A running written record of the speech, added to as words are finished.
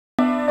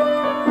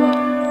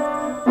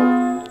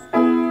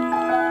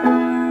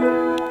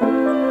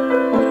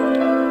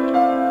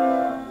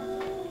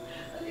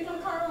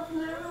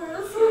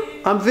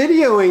I'm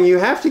videoing. You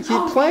have to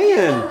keep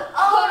playing.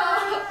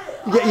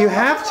 Yeah, you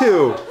have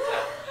to.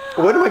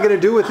 What am I going to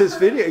do with this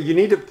video? You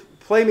need to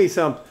play me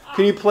some.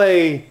 Can you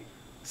play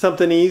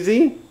something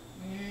easy?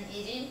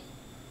 Easy.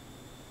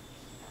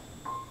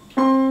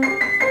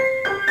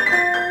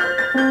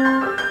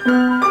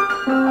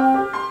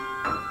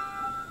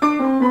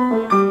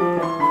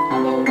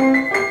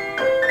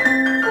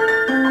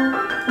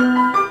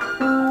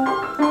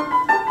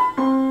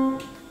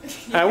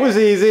 That was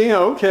easy.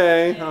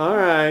 Okay. All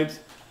right.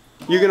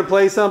 You going to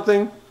play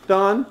something,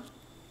 Dawn?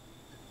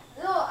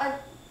 No, I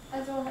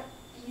don't have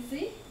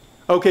easy.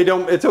 Okay,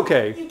 don't. It's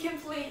okay. You can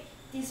play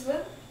this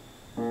one.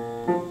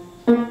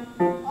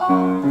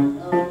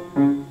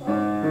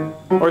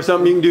 Or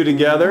something you can do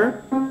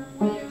together.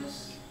 We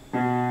use.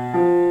 Wait.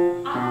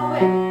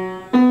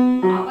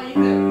 What you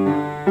do?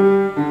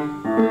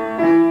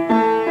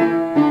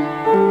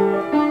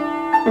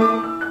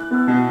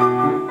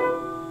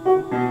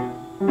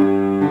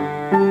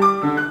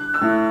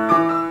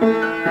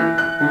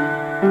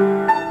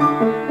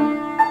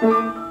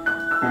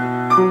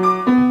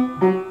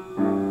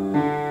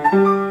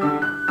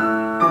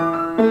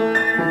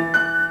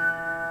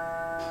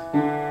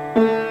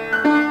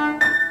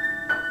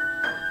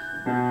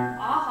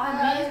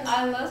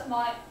 I lost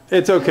my.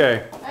 It's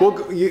okay.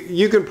 Well,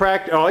 you can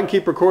practice. Oh, I can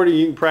keep recording.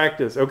 You can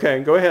practice.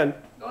 Okay, go ahead.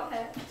 Go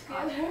ahead.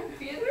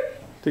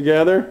 Together.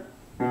 Together.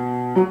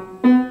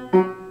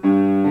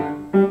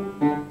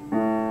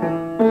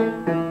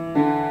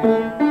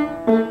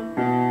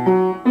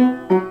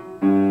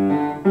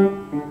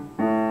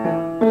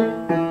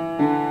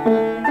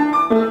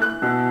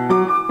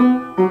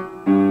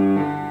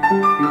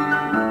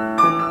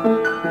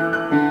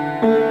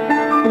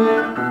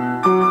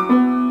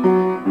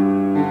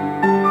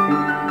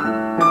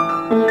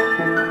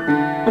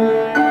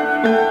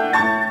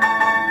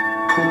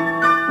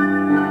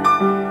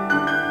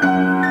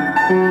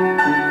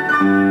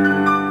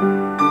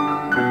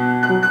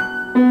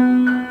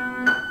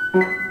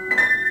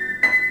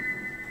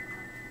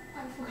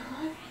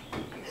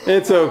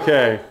 It's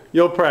okay.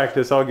 You'll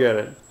practice. I'll get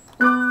it.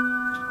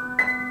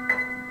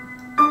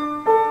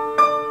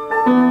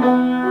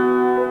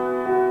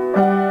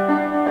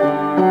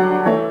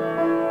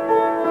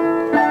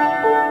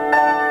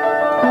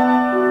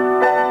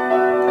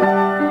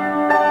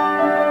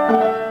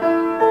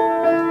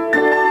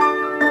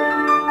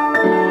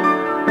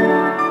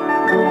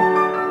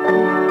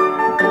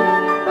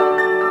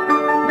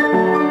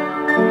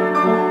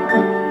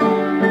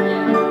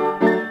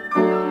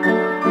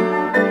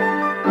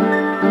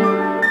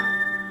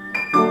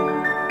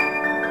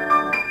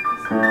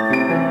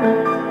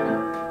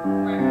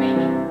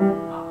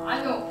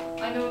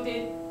 I know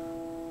this.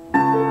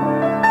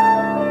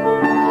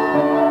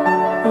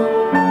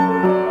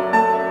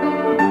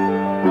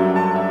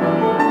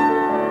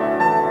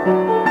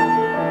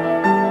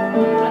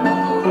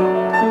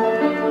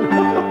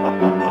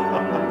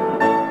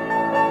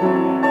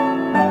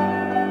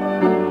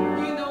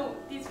 Do you know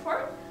this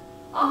part?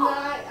 No,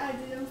 I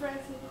didn't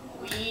practice.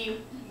 We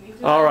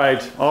All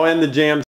right. I'll end the jam.